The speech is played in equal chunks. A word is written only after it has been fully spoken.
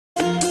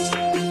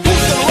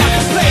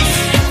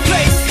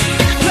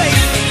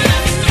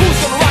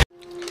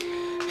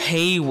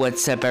Hey,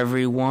 what's up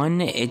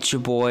everyone? It's your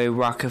boy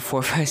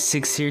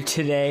Rocket456 here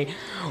today.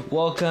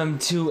 Welcome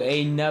to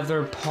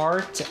another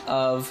part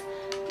of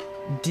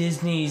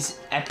Disney's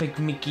Epic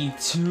Mickey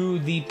 2,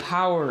 The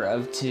Power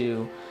of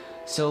Two.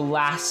 So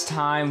last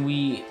time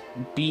we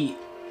beat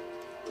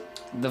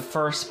the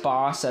first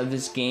boss of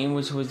this game,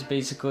 which was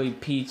basically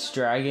Pete's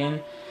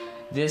Dragon.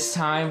 This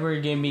time we're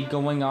going to be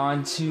going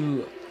on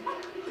to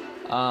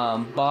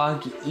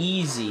Bog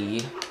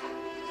Easy.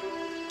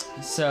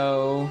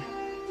 So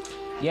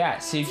yeah,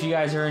 so if you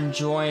guys are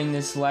enjoying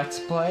this Let's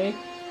Play,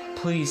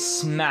 please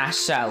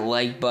smash that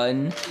like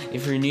button.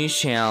 If you're new to the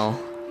channel,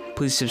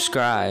 please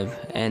subscribe.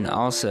 And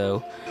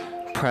also,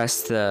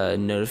 press the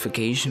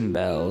notification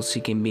bell so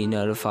you can be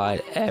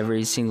notified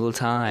every single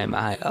time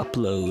I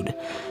upload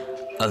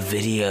a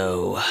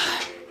video.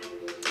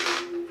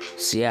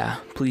 So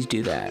yeah, please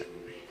do that.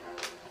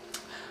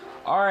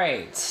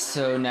 Alright,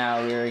 so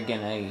now we're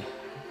gonna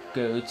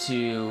go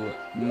to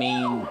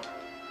main...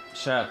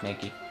 Shut up,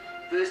 Mickey.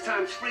 First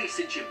time's free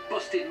since you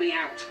busted me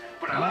out.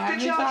 But I'll have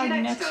to charge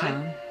you next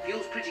time.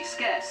 Fuel's pretty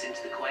scarce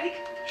since the quake.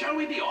 Shall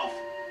we be off?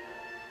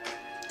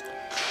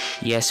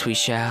 Yes, we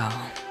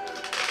shall.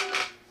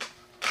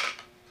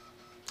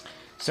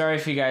 Sorry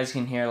if you guys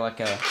can hear like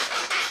a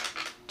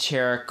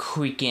chair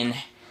creaking.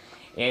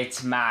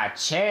 It's my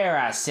chair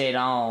I sit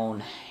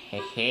on.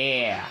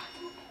 Heh.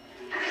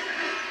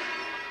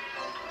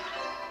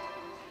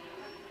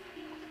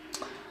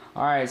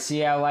 Alright, so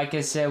yeah, like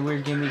I said,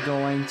 we're gonna be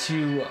going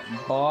to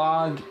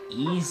Bog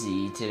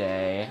Easy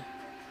today.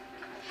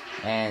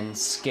 And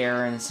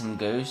scaring some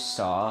ghosts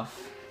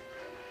off.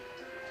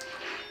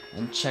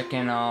 And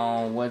checking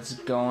on what's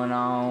going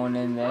on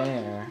in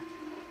there.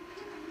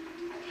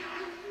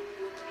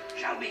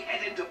 Shall we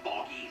head into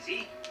Bog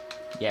Easy?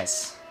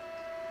 Yes.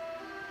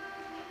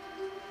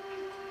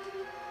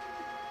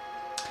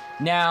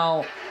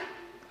 Now,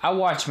 I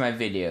watch my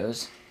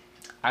videos.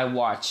 I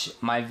watch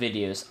my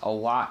videos a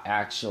lot,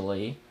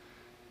 actually,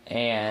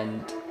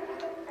 and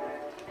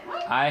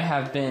I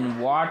have been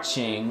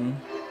watching,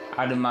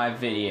 out of my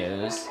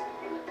videos,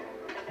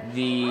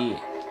 the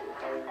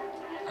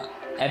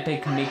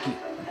Epic Mickey,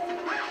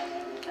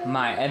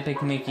 my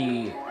Epic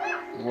Mickey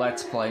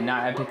Let's Play,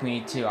 not Epic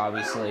Mickey 2,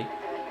 obviously,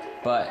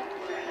 but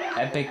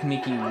Epic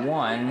Mickey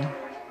 1,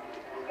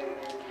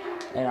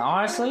 and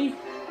honestly,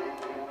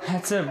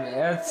 that's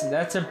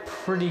a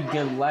pretty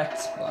good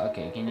Let's Play.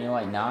 Okay, can you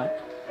like not?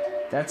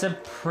 That's a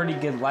pretty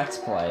good Let's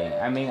Play.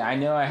 I mean, I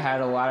know I had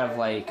a lot of,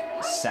 like,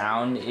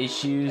 sound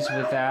issues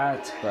with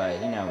that,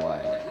 but you know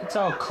what? It's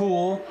all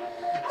cool.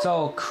 It's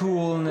all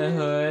cool in the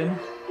hood.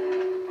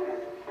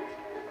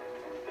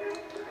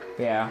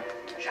 Yeah.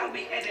 Shall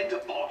we head into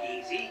Bog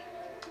Easy?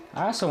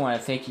 I also want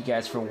to thank you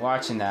guys for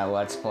watching that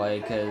Let's Play,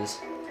 because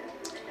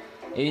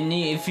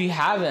if you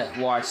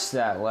haven't watched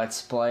that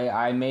Let's Play,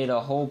 I made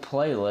a whole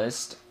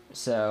playlist,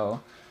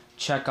 so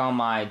check on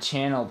my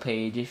channel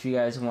page if you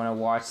guys want to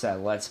watch that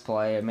Let's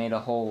Play. I made a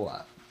whole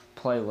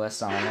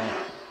playlist on it.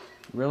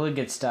 Really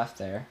good stuff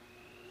there.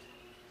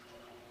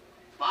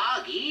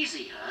 Bog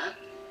Easy, huh?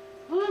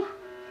 Whew.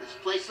 This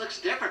place looks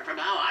different from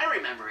how I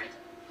remember it.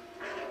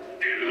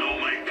 Hello,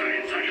 my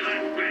friends. I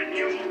have bad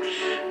news.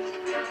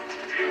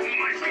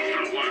 My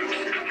pizza works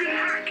have been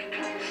hacked.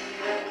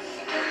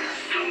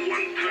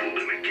 Someone turned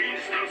them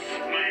against us,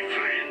 my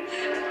friends.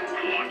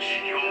 Watch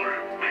your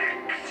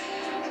backs.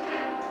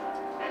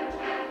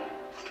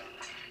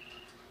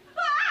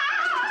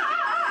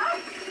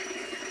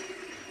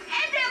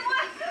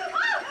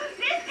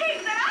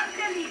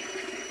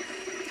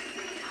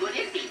 Could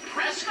it be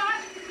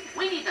Prescott?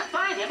 We need to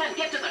find him and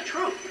get to the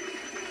truth.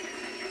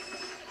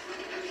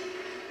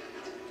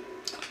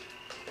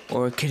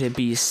 Or could it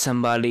be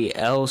somebody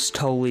else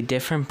totally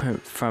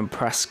different from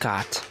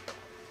Prescott?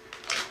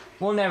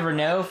 We'll never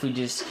know if we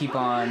just keep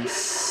on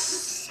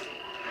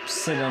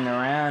sitting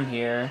around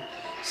here.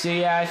 So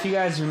yeah, if you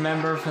guys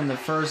remember from the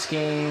first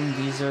game,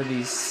 these are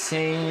the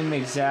same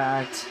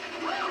exact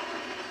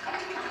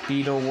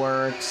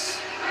Beetleworks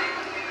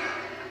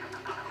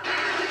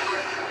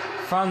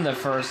from the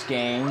first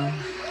game.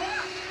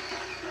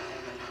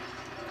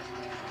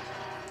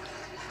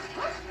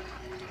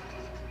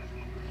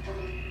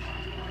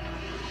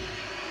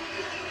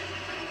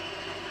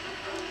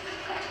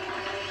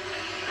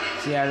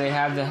 So yeah, they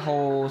have the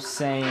whole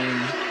same...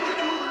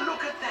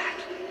 Look at that!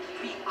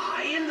 The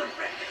eye in the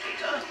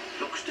replicator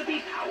looks to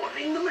be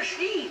powering the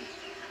machine.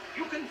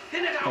 You can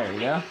thin it out. There you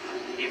go.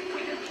 If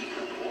we can keep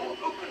the door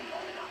open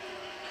long enough.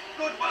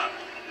 Good work.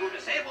 You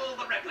disable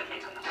the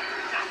replicator.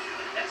 Now,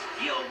 let's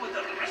deal with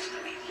the rest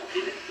of these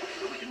abilities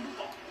so we can move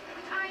on.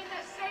 Time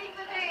to save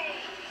the day.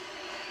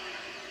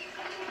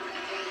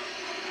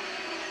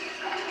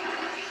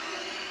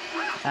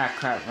 Ah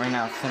crap, ran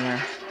out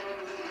thinner.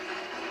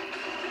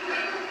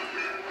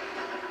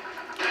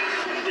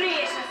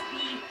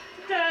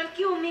 Thank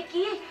you,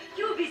 Mickey.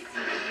 You be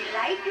silly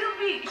like you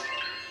be.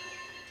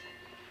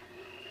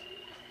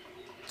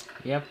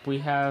 Yep, we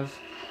have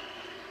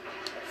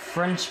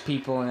French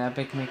people in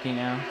Epic Mickey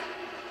now.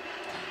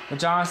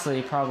 Which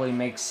honestly probably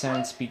makes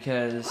sense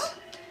because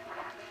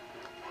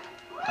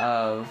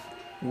of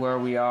where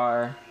we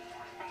are.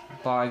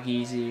 Bog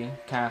Easy,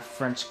 kind of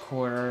French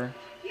Quarter.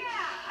 Yeah,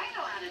 I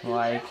know how to do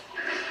Like,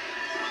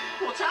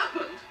 What's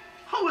happened?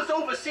 I was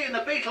overseeing the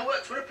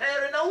Beetleworks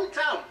repair in Old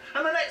Town,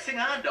 and the next thing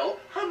I know,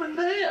 I'm in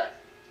there.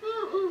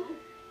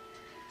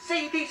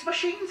 See these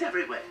machines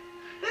everywhere?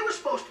 They were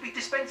supposed to be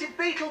dispensing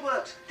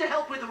Beetleworks to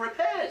help with the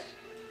repairs.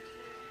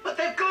 But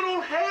they've gone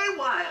all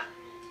haywire.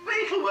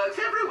 Beetleworks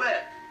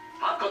everywhere.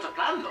 I've got a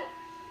plan though.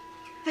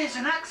 There's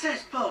an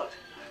access port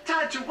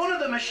tied to one of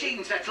the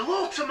machines that'll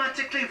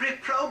automatically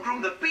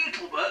reprogram the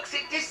Beetleworks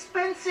it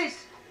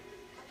dispenses.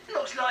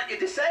 Looks like you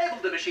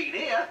disabled the machine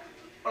here.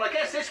 Well, I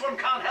guess this one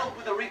can't help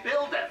with the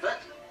rebuild effort.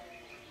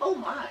 Oh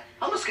my,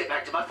 I must get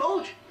back to my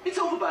forge. It's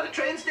over by the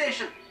train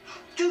station.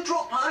 Do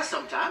drop by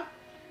sometime.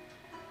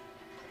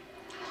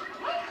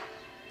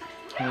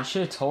 you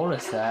should have told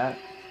us that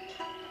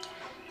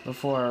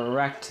before I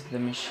wrecked the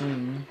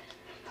machine.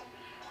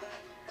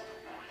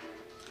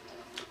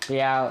 But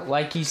yeah,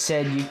 like you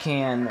said, you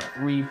can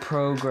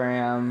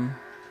reprogram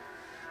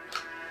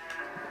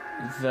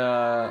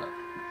the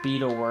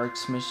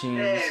Beetleworks machines.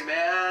 Hey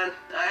man,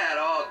 I had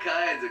all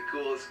kinds of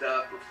cool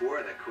stuff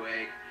before the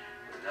quake,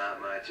 but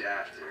not much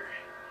after.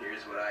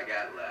 Here's what I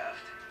got left.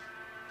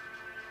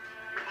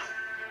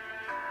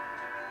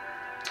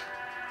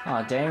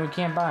 Oh dang, we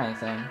can't buy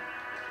anything.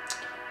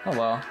 Oh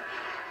well.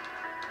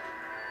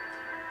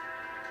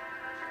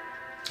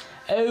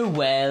 Oh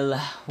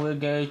well, we'll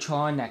go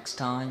try next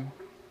time.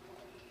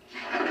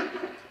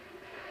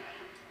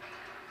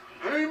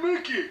 Hey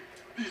Mickey,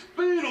 these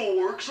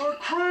Beetleworks are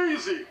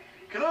crazy.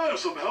 Can I have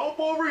some help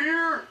over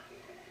here?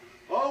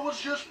 I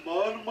was just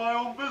minding my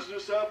own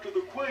business after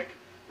the quake,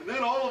 and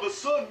then all of a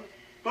sudden,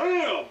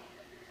 bam!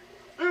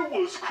 It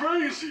was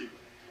crazy.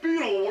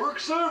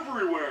 Beetleworks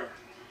everywhere.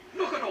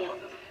 Look at all of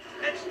them.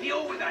 Let's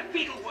deal with that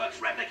Beetleworks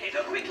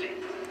replicator quickly.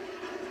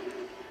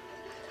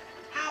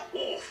 How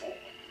awful.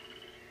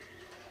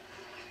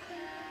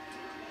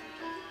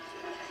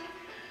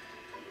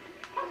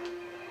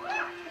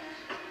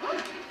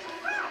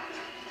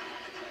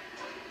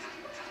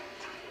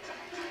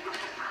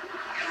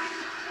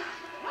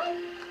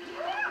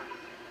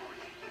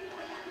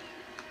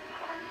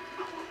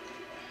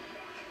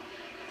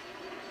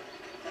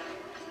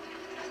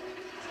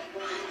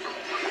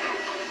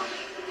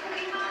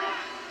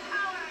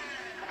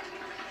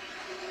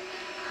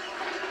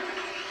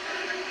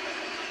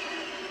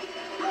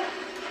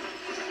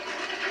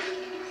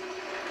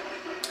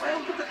 Well,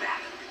 look at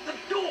that. The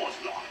door's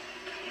locked.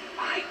 In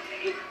my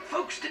day,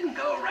 folks didn't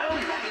go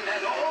around locking their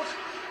doors.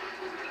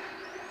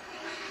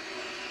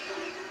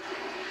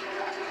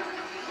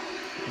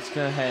 Let's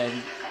go ahead,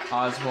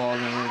 Oswald,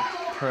 and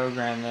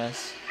program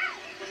this.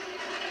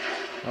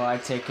 While I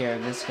take care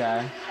of this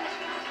guy.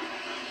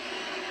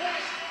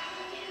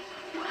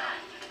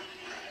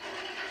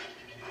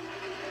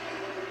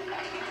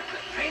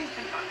 The train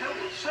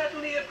conductor will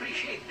certainly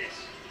appreciate this.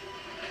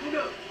 Who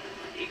knows?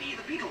 Maybe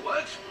the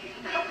Beetleworks will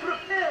even help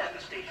repair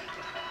the station.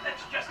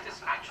 Let's just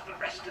dispatch the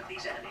rest of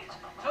these enemies,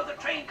 so the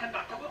train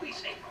conductor will be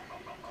safe.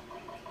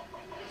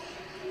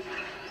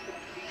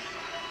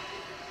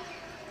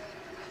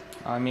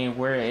 I mean,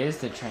 where is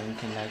the train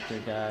conductor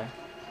guy?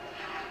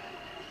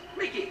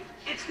 Mickey,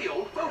 it's the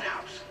old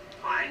boathouse.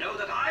 I know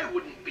that I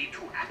wouldn't be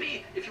too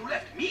happy if you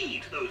left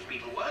me to those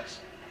Beetleworks.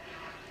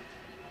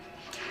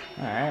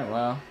 Alright,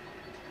 well.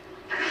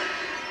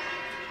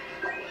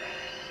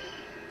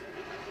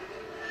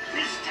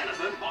 This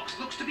telephone box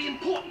looks to be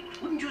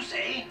important, wouldn't you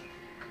say?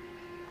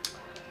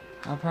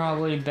 I'll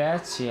probably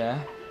bet ya.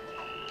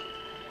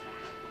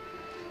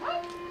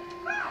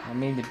 I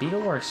mean, the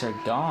Beetleworks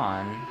are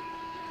gone.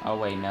 Oh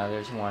wait, no,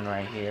 there's one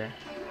right here.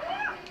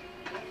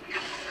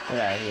 Get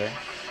out of here.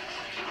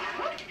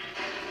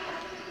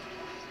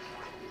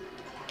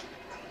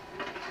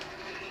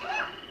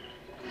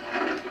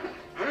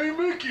 Hey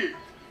Mickey,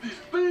 these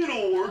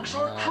Beetleworks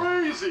are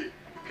crazy.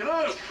 Can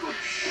I have... Good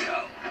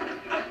show.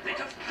 A bit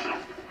of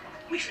fluff.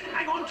 We should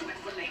hang on to it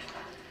for later.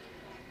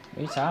 What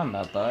are you talking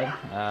about, bud?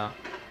 Oh,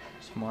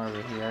 there's more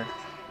over here.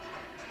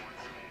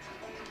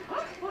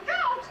 Look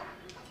out!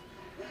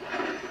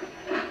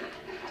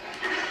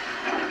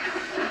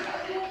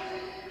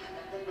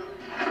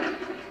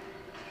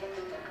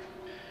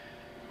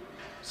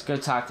 Let's go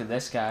talk to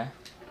this guy.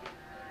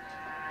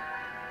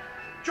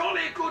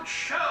 Jolly good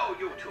show,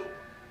 you two.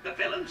 The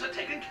villains are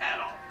taken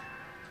care of.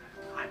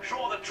 I'm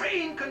sure the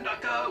train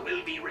conductor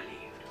will be relieved.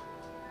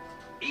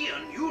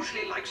 Ian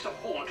usually likes to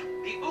haunt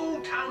the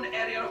Old Town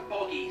area of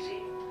Bog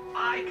Easy.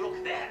 I'd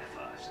look there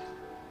first.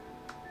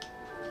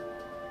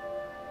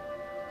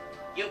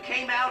 You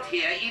came out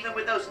here even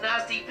with those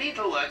nasty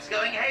Beetleworks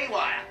going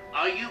haywire.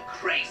 Are you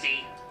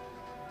crazy?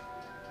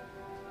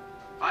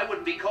 I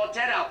wouldn't be caught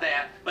dead out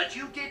there, but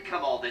you did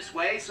come all this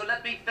way, so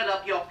let me fill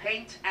up your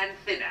paint and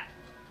thinner.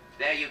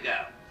 There you go.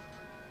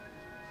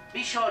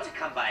 Be sure to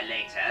come by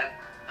later.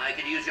 I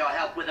could use your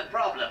help with a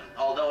problem,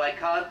 although I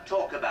can't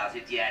talk about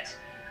it yet.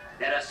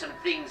 There are some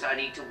things I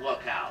need to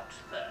work out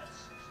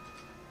first.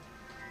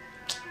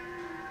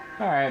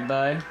 Alright,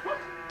 bud.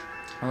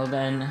 Well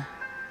then,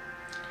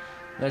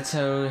 let's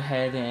go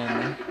ahead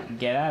and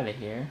get out of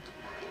here.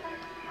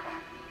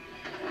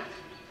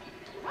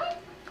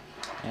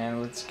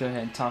 And let's go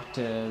ahead and talk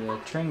to the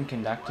train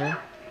conductor.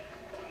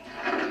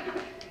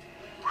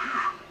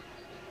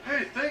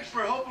 Hey, thanks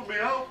for helping me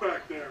out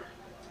back there.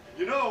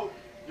 You know,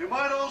 you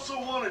might also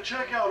want to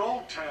check out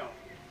Old Town.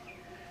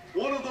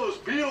 One of those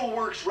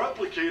Beetleworks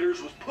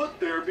replicators was put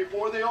there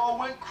before they all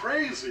went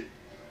crazy.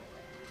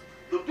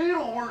 The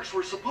Beetleworks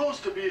were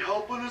supposed to be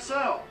helping us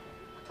out.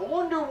 I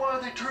wonder why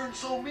they turned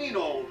so mean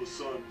all of a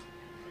sudden.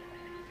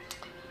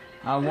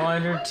 I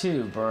wonder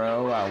too,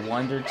 bro. I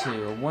wonder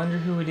too. I wonder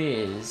who it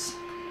is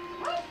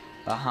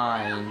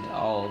behind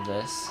all of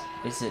this.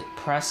 Is it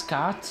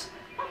Prescott?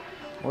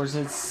 Or is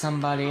it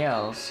somebody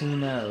else? Who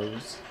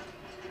knows?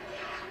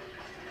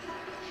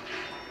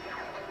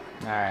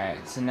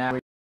 Alright, so now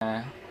we're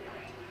gonna...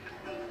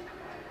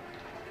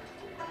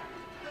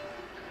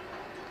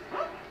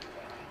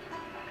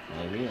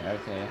 Maybe?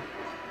 Okay.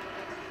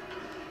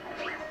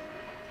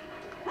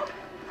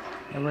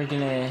 And we're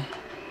gonna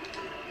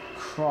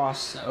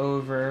cross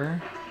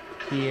over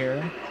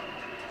here.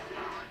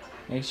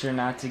 Make sure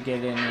not to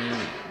get any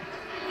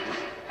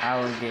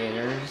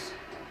alligators.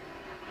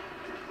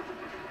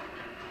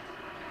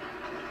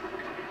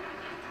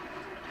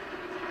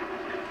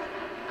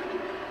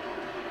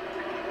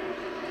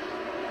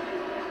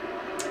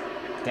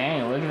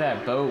 Dang, look at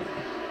that boat.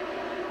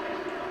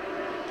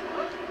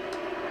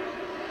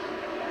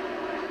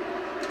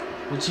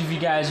 Which, if you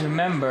guys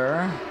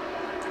remember,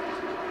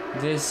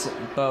 this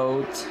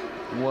boat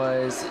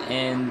was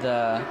in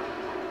the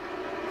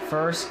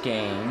first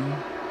game,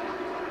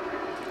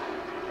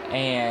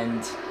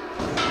 and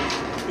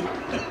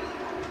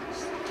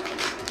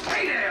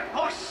Hey there,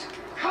 boss!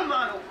 Come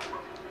on over.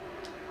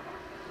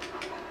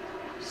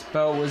 this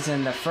boat was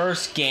in the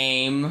first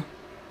game.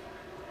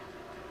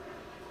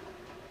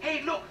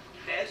 Hey, look,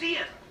 there's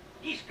Ian.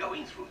 He's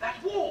going through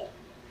that wall.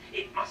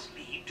 It must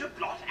lead to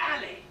Blot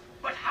Alley.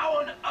 But how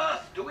on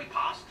earth do we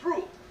pass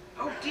through?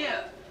 Oh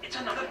dear, it's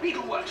another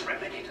Beetleworks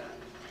replicator.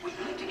 We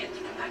need to get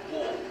through that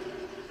wall.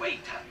 Wait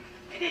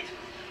a minute.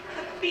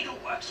 The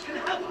Beetleworks can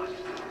help us.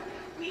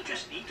 We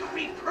just need to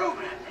reprogram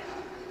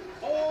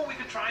them. Or we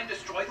could try and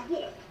destroy the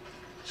wall.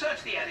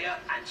 Search the area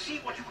and see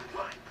what you can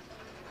find.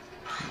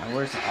 Now,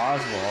 where's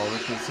Oswald?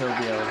 Because he'll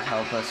be able to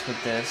help us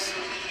with this.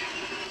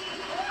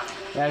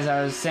 As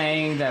I was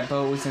saying, that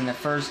boat was in the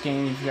first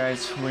game, if you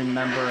guys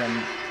remember,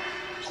 in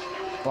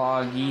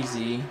Bog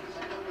Easy.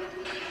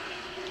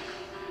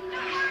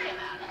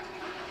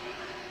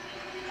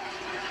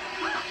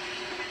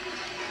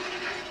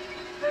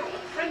 They're all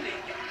friendly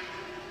again.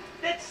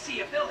 Let's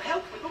see if they'll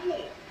help with the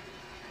wall.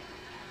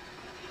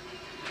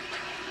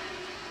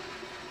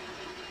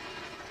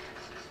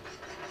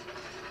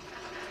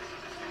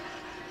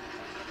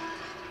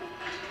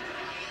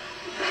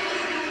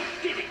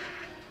 Did it.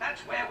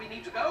 That's where we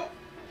need to go.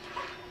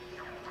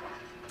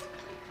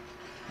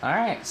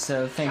 Alright,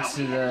 so thanks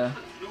to the...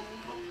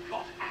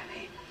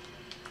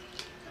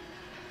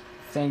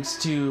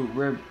 Thanks to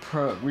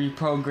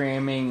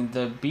reprogramming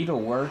the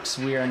Beetleworks,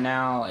 we are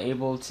now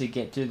able to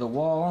get through the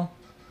wall.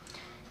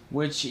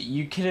 Which,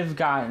 you could have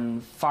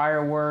gotten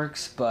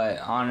fireworks, but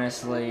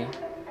honestly,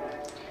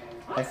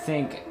 I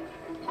think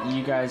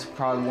you guys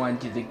probably want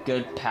to do the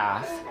good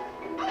path.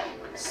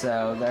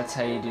 So, that's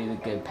how you do the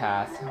good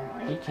path.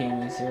 Are you kidding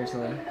me?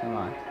 Seriously? Come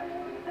on.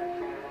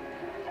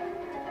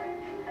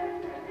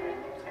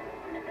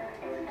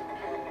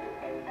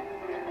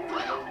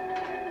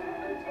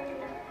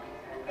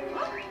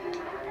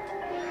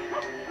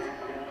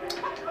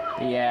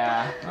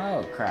 Yeah.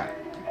 Oh crap.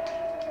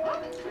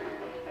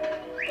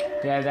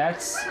 Yeah,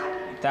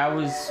 that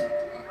was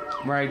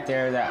right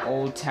there. That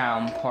Old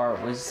Town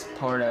part was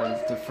part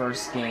of the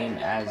first game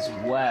as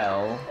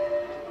well.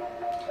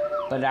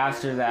 But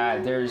after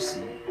that, there's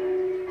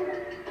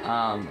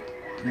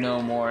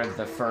no more of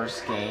the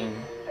first game,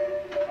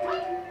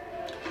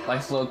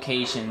 like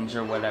locations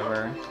or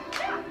whatever,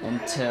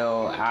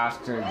 until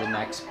after the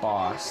next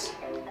boss.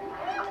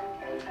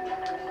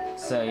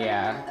 So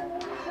yeah.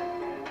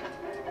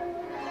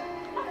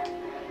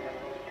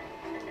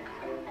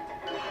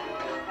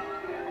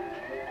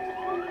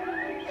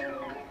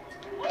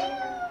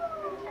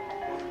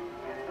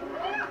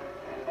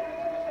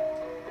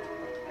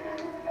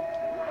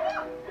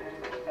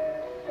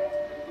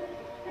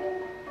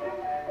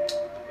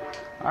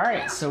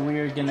 Alright, so we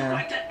are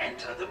gonna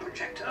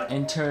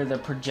enter the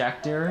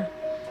projector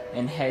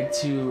and head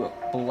to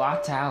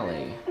Blot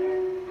Alley.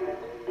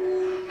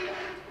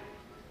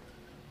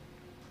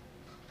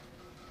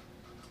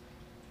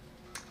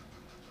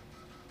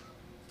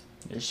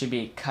 There should be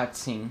a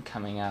cutscene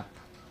coming up.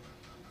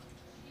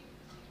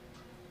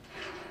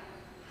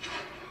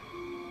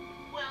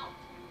 Well,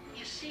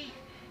 you see,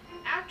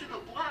 after the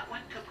blot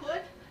went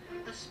kaput,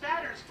 the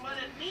spatters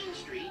flooded Main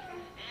Street,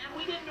 and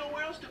we didn't know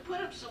where else to put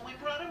them, so we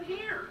brought them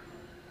here.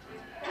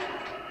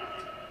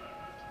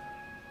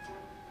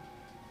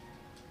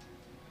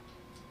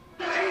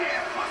 Hey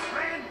there, boss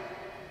man!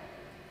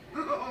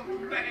 Oh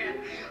man,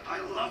 I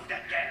love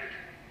that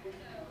gag.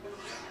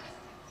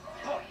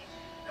 Boy,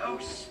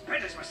 Those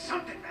spitters were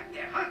something back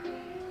there, huh?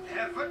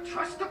 Never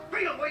trust the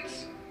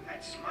Beetlewigs.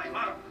 That's my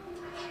motto.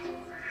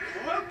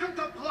 Welcome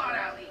to Blood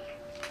Alley.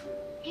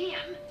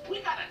 Ian,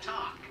 we gotta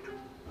talk.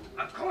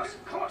 Of course,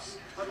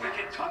 but we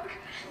can talk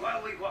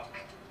while we walk.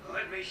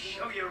 Let me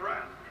show you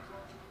around.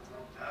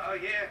 Oh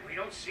yeah, we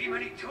don't see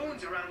many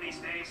tunes around these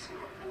days.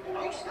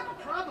 Most have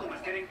a problem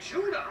with getting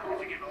chewed on,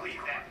 if you can believe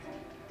that.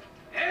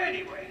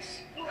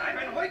 Anyways, I've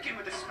been working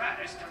with the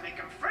Spatters to make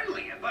them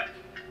friendlier, but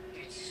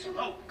it's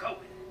slow going.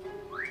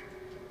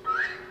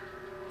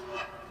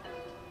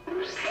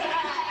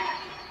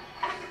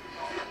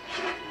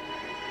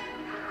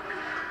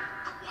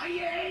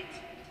 Quiet!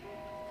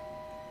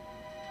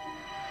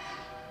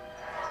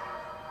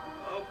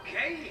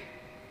 Okay,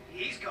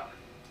 he's gone.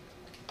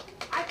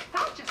 I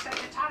thought you said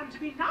you taught him to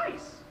be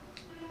nice.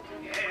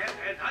 Yeah,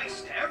 and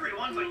nice to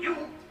everyone but you.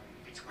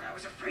 It's what I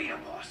was afraid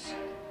of, boss.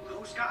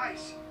 Those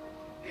guys,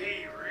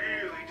 they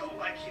really don't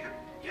like you.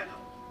 You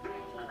know,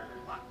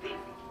 like me.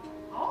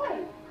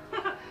 Oh.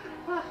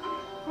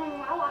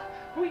 Well,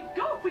 we'd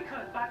go if we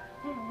could, but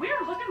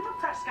we're looking for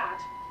Prescott.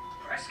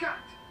 Prescott?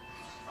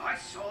 I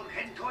saw him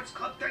heading towards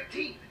Club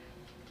 13.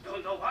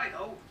 Don't know why,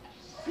 though.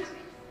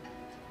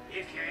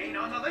 If you ain't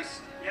on the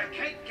list, you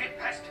can't get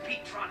past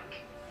Pete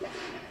Tronic.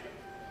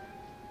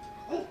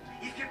 Oh,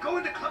 if you're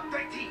going to Club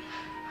 13,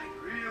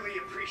 I'd really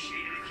appreciate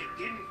it if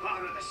you didn't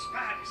bother the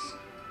Spatters.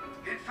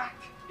 In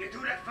fact, you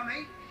do that for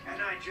me,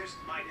 and I just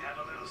might have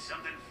a little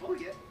something for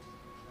you.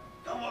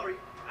 Don't worry,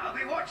 I'll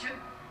be watching.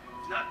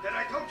 Not that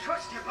I don't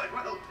trust you, but,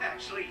 well,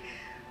 actually,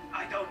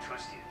 I don't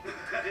trust you.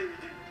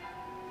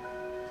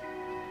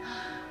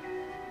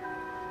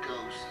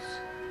 Ghosts.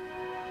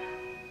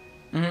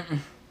 Mm-mm.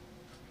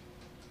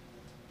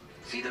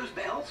 See those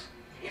bells?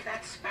 If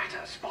that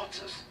Spatter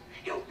spots us,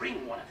 he'll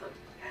ring one of them,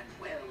 and,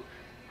 well,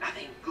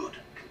 nothing good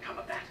can come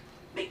of that.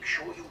 Make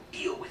sure you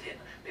deal with him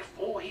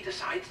before he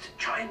decides to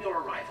chime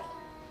your arrival.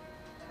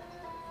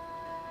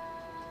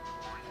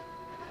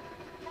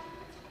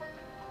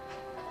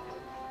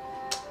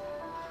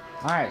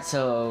 Alright,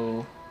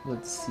 so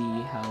let's see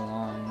how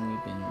long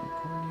we've been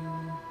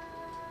recording.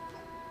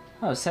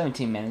 Oh,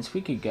 17 minutes. We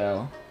could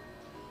go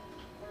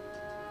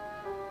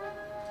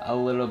a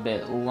little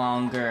bit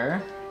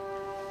longer.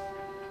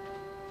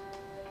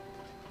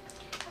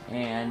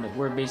 And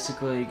we're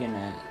basically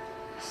gonna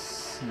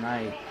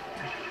snipe.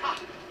 Ah,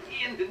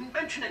 Ian didn't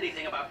mention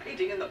anything about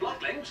painting in the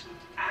Blocklings,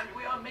 and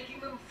we are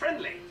making them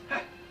friendly.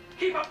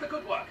 Keep up the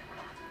good work.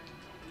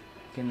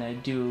 Gonna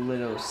do a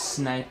little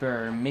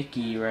sniper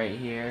Mickey right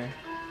here.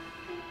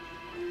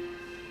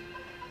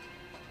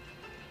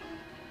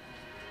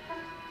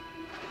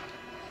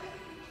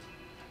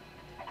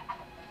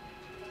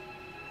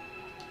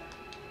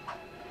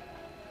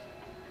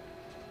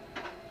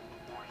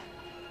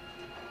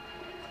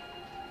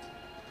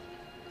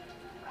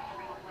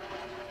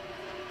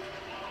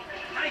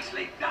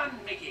 Nicely done,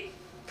 Mickey.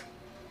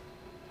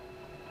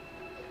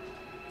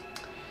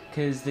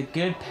 Because the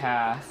good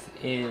path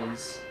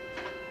is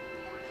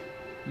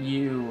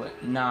you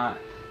not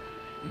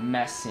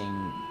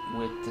messing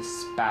with the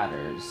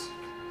Spatters.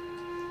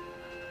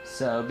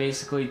 So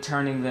basically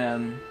turning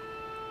them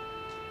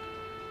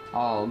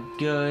all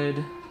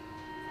good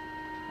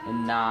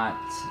and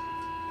not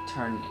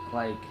killing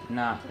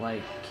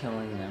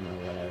them or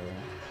whatever.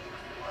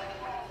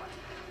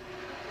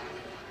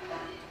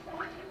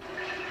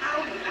 How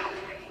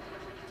lovely.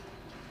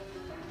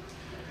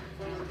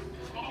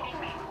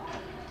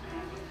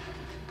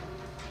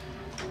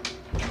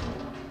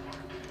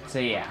 So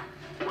yeah.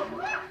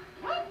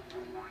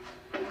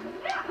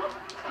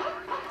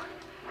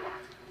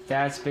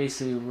 That's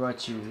basically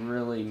what you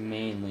really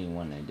mainly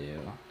want to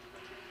do.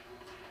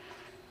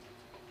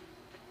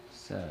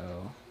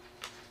 So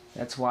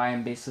that's why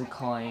I'm basically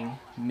calling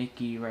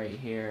Mickey right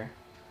here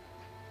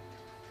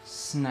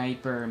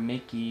Sniper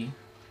Mickey.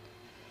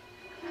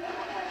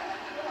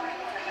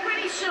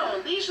 Pretty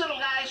soon, these little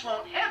guys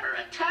won't ever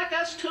attack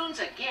us Toons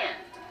again.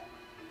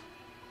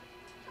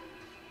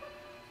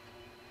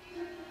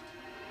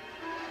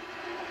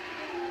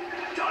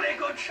 Jolly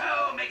good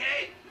show,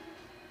 Mickey.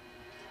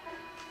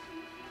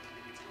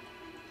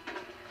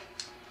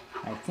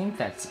 I think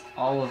that's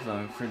all of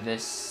them for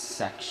this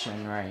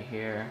section right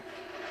here.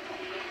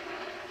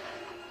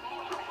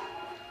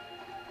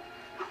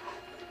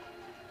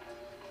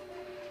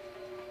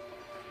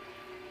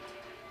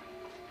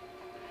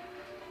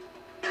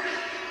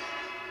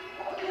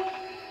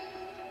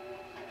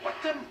 What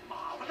a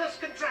marvelous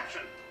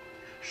contraption.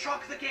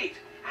 Shock the gate,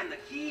 and the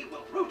key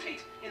will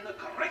rotate in the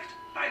correct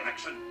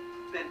direction.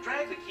 Then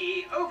drag the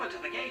key over to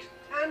the gate,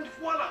 and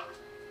voila.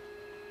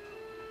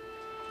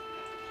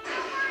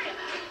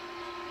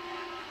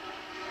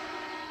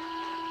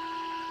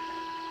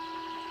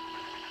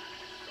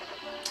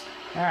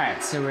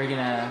 Alright, so we're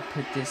gonna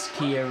put this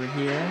key over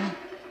here.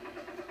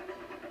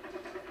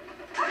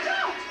 Watch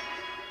out!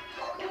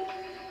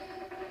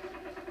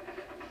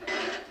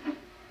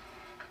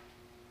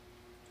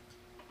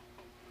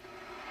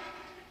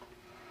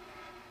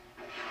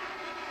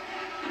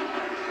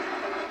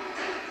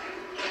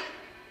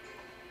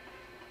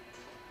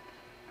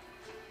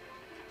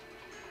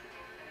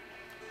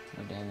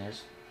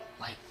 There's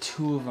like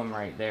 2 of them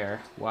right there.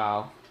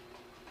 Wow.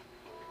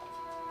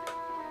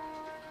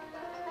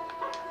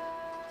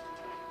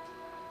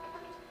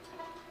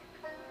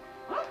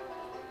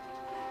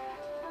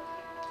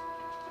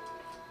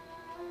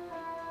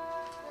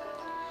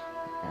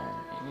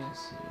 Let's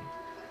see.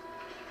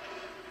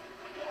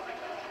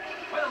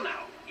 Well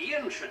now,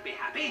 Ian should be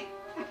happy.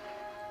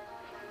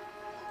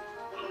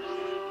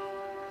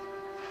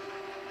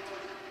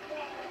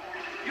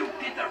 You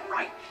did the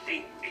right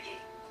thing, Mickey.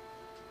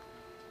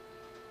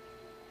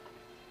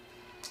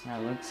 Now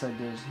it looks like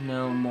there's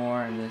no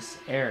more in this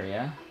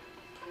area.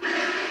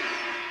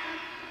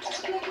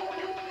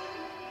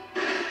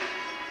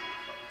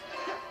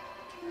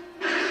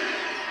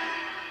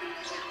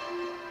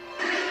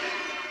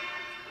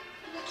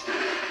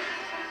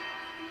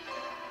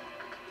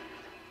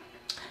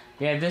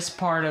 Yeah, this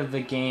part of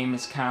the game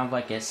is kind of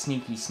like a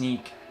sneaky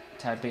sneak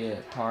type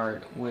of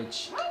part,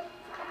 which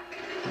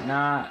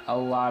not a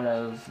lot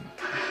of...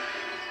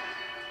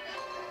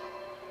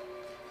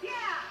 Yeah,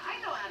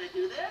 I know how to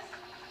do this.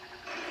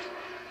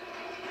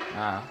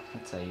 Ah,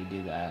 that's how you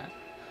do that.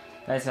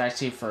 That's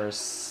actually for a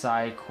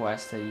side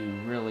quest that you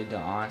really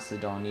honestly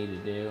don't need to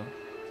do.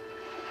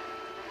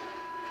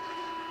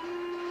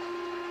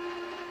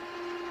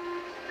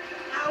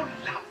 How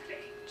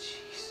lovely.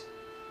 Jeez.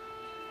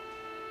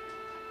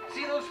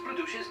 See those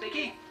producers,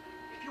 Mickey?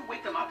 If you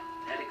wake them up,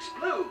 they'll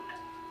explode.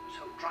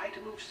 So try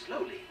to move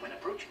slowly when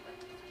approaching them.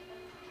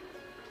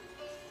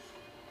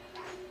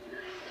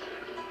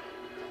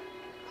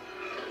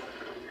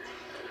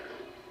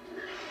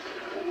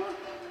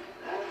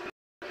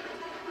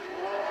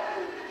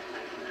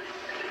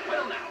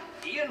 Well now,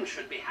 Ian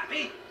should be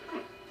happy.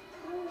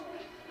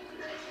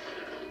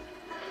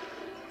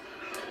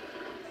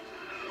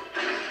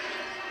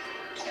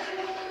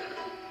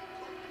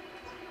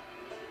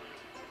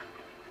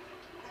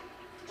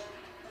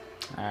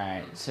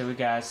 Alright, so we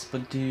got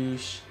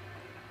Spadoosh,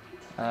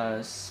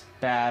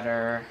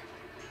 Spatter.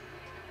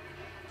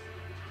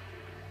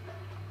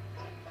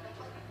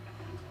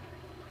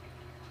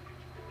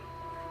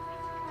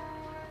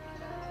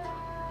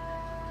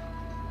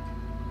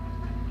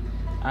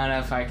 I don't know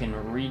if I can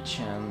reach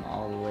him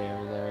all the way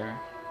over there.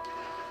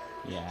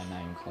 Yeah,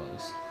 not even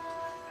close.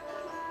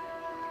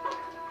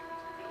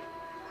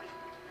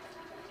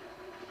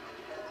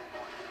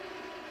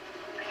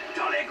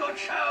 Jolly good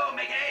show,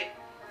 Mickey.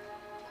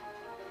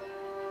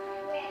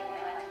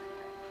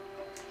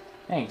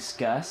 Thanks,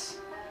 Gus.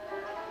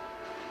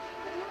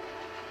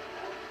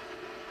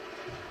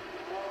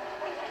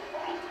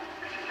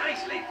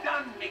 Nicely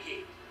done,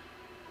 Mickey.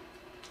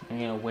 I'm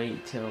gonna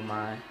wait till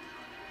my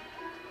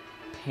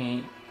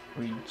paint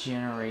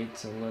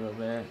regenerates a little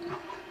bit.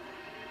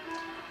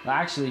 Well,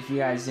 actually, if you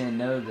guys didn't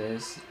know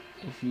this,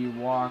 if you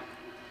walk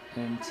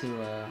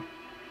into a...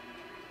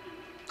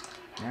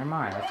 Never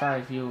mind, I thought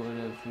if you would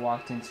have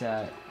walked into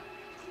that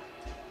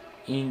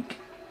ink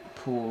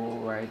pool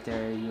right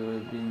there, you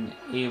would have been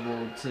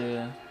able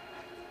to...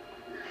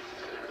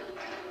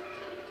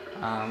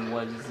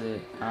 what is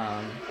it?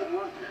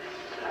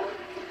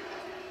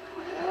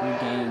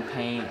 Regain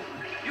paint.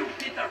 You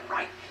did the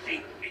right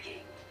thing,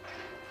 Mickey.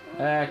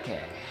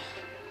 Okay.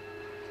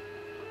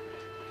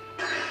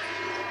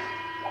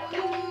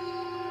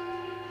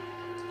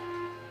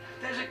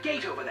 There's a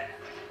gate over there,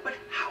 but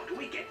how do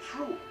we get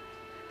through?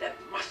 There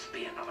must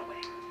be another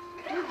way.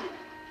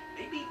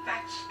 Maybe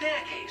that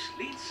staircase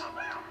leads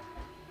somewhere.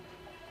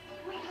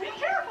 Be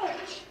careful!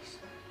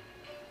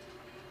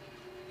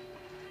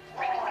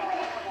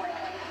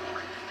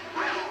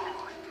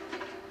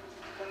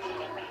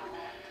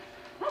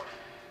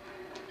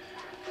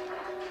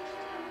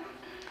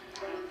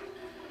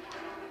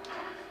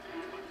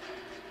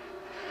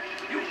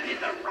 You did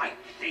the right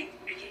thing,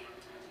 Mickey.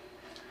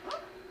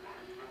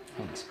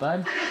 Thanks,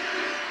 bud.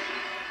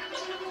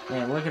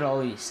 Man, look at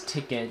all these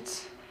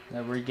tickets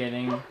that we're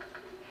getting.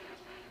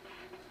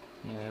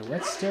 Yeah,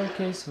 what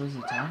staircase was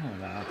he talking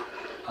about?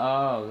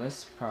 Oh,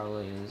 this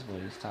probably is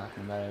what he's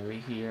talking about over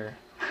here.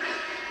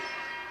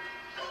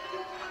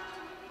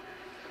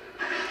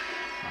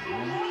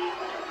 Well,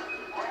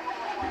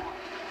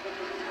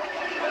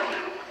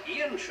 now,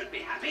 Ian should be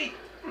happy.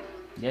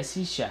 Yes,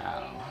 he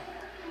shall.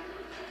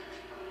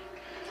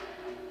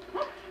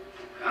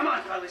 Come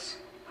on, fellas.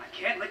 I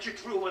can't let you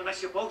through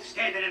unless you're both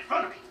standing in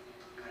front of me.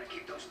 Gotta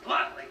keep those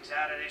bloodlings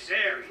out of this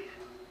area.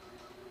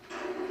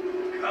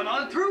 Come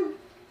on through.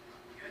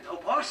 You know,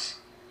 boss,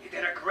 you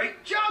did a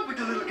great job with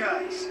the little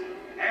guys.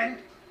 And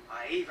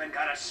I even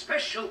got a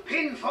special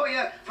pin for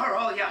you for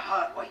all your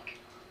hard work.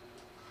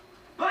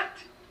 But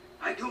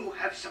I do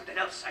have something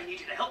else I need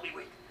you to help me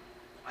with.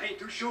 I ain't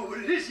too sure what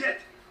it is yet,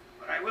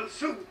 but I will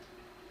soon.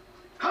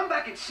 Come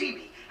back and see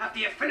me after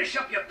you finish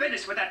up your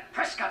business with that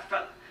Prescott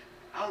fella.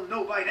 I'll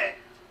know by then.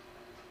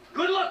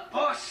 Good luck,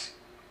 boss.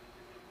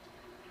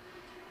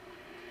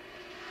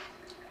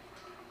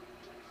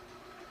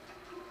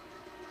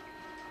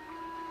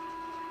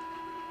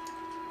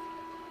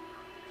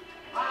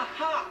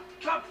 Aha!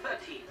 Club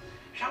 13.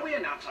 Shall we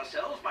announce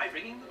ourselves by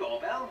ringing the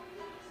doorbell?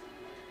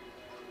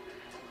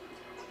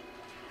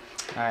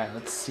 Alright,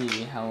 let's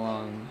see how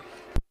long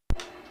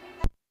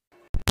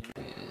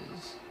it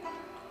is.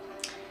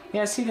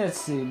 Yeah, see,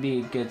 that's to be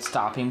a good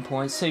stopping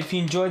point. So if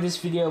you enjoyed this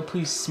video,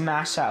 please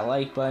smash that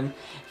like button.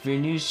 If you're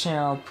new to the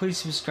channel, please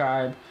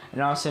subscribe,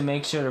 and also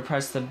make sure to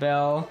press the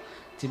bell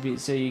to be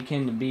so you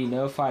can be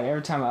notified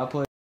every time I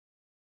upload.